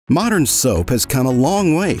Modern soap has come a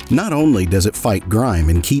long way. Not only does it fight grime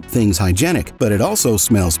and keep things hygienic, but it also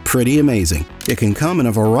smells pretty amazing. It can come in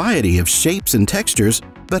a variety of shapes and textures,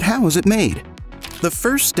 but how is it made? The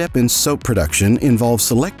first step in soap production involves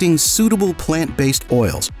selecting suitable plant-based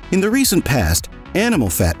oils. In the recent past, animal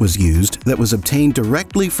fat was used that was obtained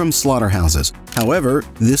directly from slaughterhouses. However,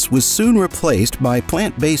 this was soon replaced by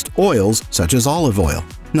plant-based oils such as olive oil.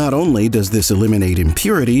 Not only does this eliminate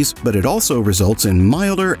impurities, but it also results in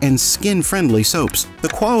milder and skin-friendly soaps. The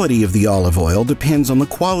quality of the olive oil depends on the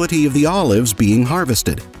quality of the olives being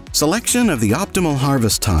harvested. Selection of the optimal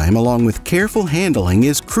harvest time along with careful handling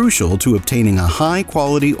is crucial to obtaining a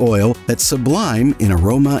high-quality oil that's sublime in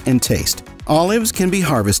aroma and taste. Olives can be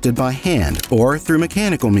harvested by hand or through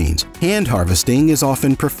mechanical means. Hand harvesting is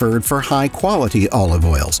often preferred for high-quality olive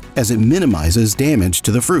oils, as it minimizes damage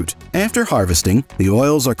to the fruit. After harvesting, the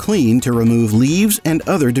oils are cleaned to remove leaves and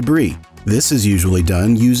other debris. This is usually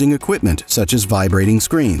done using equipment such as vibrating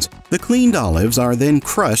screens. The cleaned olives are then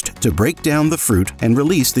crushed to break down the fruit and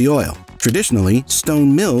release the oil. Traditionally,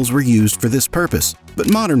 stone mills were used for this purpose,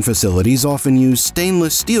 but modern facilities often use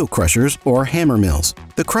stainless steel crushers or hammer mills.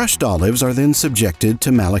 The crushed olives are then subjected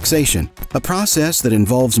to malaxation, a process that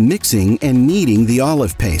involves mixing and kneading the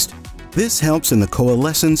olive paste. This helps in the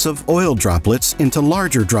coalescence of oil droplets into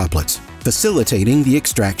larger droplets, facilitating the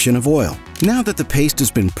extraction of oil. Now that the paste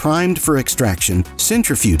has been primed for extraction,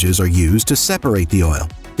 centrifuges are used to separate the oil.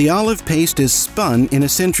 The olive paste is spun in a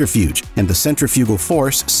centrifuge, and the centrifugal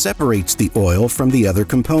force separates the oil from the other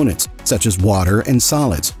components, such as water and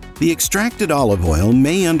solids. The extracted olive oil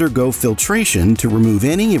may undergo filtration to remove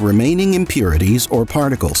any remaining impurities or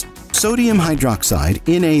particles. Sodium hydroxide,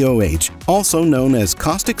 NaOH, also known as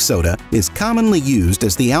caustic soda, is commonly used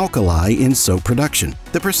as the alkali in soap production.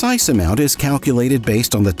 The precise amount is calculated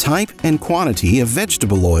based on the type and quantity of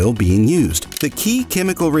vegetable oil being used. The key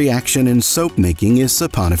chemical reaction in soap making is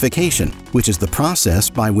saponification, which is the process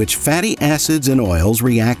by which fatty acids and oils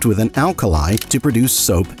react with an alkali to produce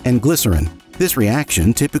soap and glycerin. This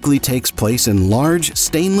reaction typically takes place in large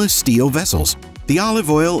stainless steel vessels. The olive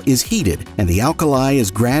oil is heated and the alkali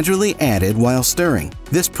is gradually added while stirring.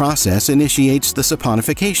 This process initiates the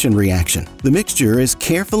saponification reaction. The mixture is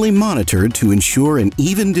carefully monitored to ensure an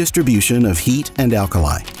even distribution of heat and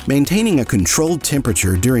alkali. Maintaining a controlled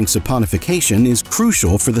temperature during saponification is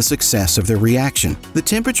crucial for the success of the reaction. The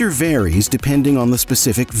temperature varies depending on the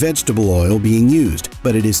specific vegetable oil being used,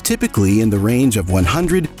 but it is typically in the range of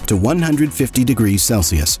 100 to 150 degrees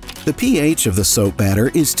Celsius. The pH of the soap batter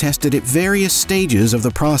is tested at various stages of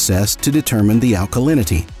the process to determine the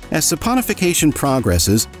alkalinity. As saponification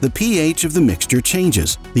progresses, the pH of the mixture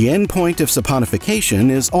changes. The endpoint of saponification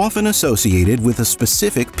is often associated with a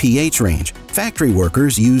specific pH range. Factory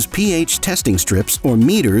workers use pH testing strips or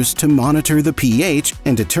meters to monitor the pH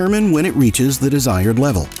and determine when it reaches the desired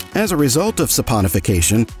level. As a result of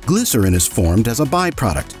saponification, glycerin is formed as a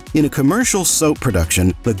byproduct. In a commercial soap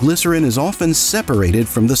production, the glycerin is often separated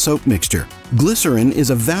from the soap mixture. Glycerin is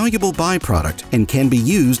a valuable byproduct and can be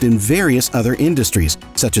used in various other industries,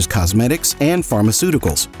 such as cosmetics and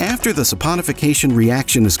pharmaceuticals. After the saponification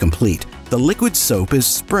reaction is complete, the liquid soap is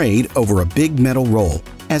sprayed over a big metal roll.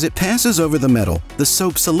 As it passes over the metal, the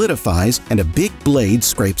soap solidifies and a big blade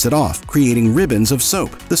scrapes it off, creating ribbons of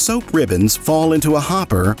soap. The soap ribbons fall into a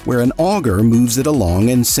hopper where an auger moves it along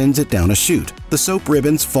and sends it down a chute. The soap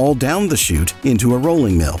ribbons fall down the chute into a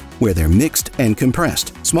rolling mill, where they're mixed and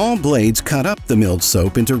compressed. Small blades cut up the milled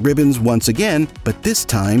soap into ribbons once again, but this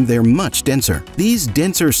time they're much denser. These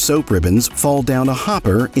denser soap ribbons fall down a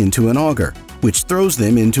hopper into an auger, which throws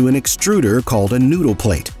them into an extruder called a noodle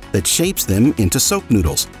plate that shapes them into soap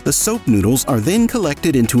noodles. The soap noodles are then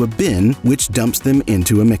collected into a bin, which dumps them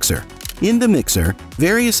into a mixer. In the mixer,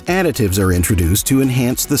 various additives are introduced to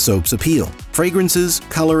enhance the soap's appeal. Fragrances,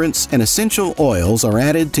 colorants, and essential oils are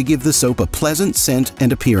added to give the soap a pleasant scent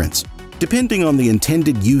and appearance. Depending on the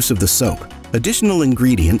intended use of the soap, additional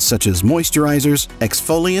ingredients such as moisturizers,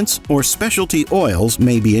 exfoliants, or specialty oils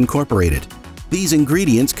may be incorporated. These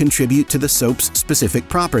ingredients contribute to the soap's specific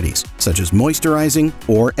properties, such as moisturizing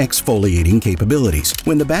or exfoliating capabilities.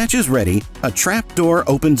 When the batch is ready, a trap door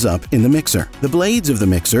opens up in the mixer. The blades of the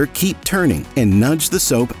mixer keep turning and nudge the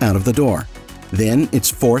soap out of the door. Then it's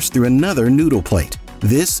forced through another noodle plate.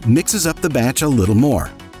 This mixes up the batch a little more.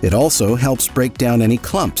 It also helps break down any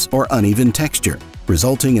clumps or uneven texture,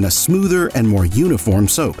 resulting in a smoother and more uniform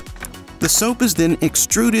soap. The soap is then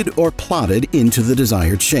extruded or plotted into the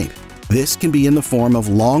desired shape. This can be in the form of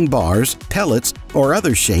long bars, pellets, or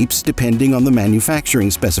other shapes depending on the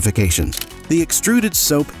manufacturing specifications. The extruded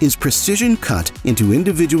soap is precision cut into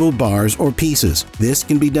individual bars or pieces. This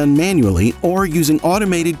can be done manually or using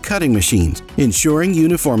automated cutting machines, ensuring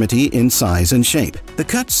uniformity in size and shape. The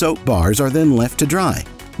cut soap bars are then left to dry.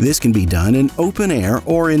 This can be done in open air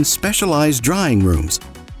or in specialized drying rooms.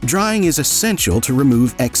 Drying is essential to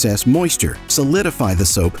remove excess moisture, solidify the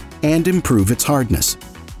soap, and improve its hardness.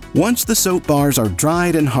 Once the soap bars are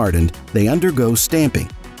dried and hardened, they undergo stamping.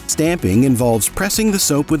 Stamping involves pressing the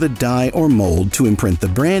soap with a die or mold to imprint the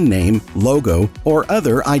brand name, logo, or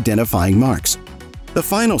other identifying marks. The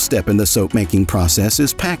final step in the soap making process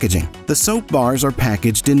is packaging. The soap bars are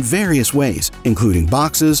packaged in various ways, including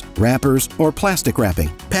boxes, wrappers, or plastic wrapping.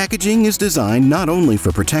 Packaging is designed not only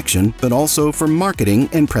for protection, but also for marketing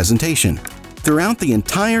and presentation. Throughout the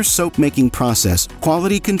entire soap making process,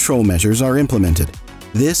 quality control measures are implemented.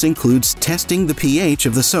 This includes testing the pH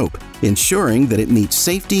of the soap, ensuring that it meets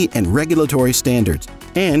safety and regulatory standards,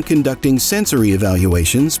 and conducting sensory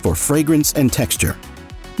evaluations for fragrance and texture.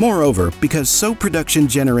 Moreover, because soap production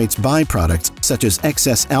generates byproducts such as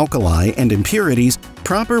excess alkali and impurities,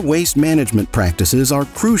 proper waste management practices are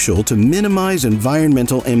crucial to minimize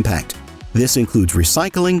environmental impact. This includes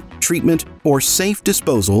recycling, treatment, or safe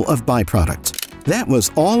disposal of byproducts. That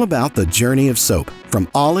was all about the journey of soap, from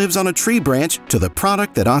olives on a tree branch to the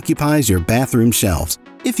product that occupies your bathroom shelves.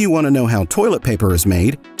 If you want to know how toilet paper is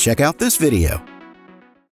made, check out this video.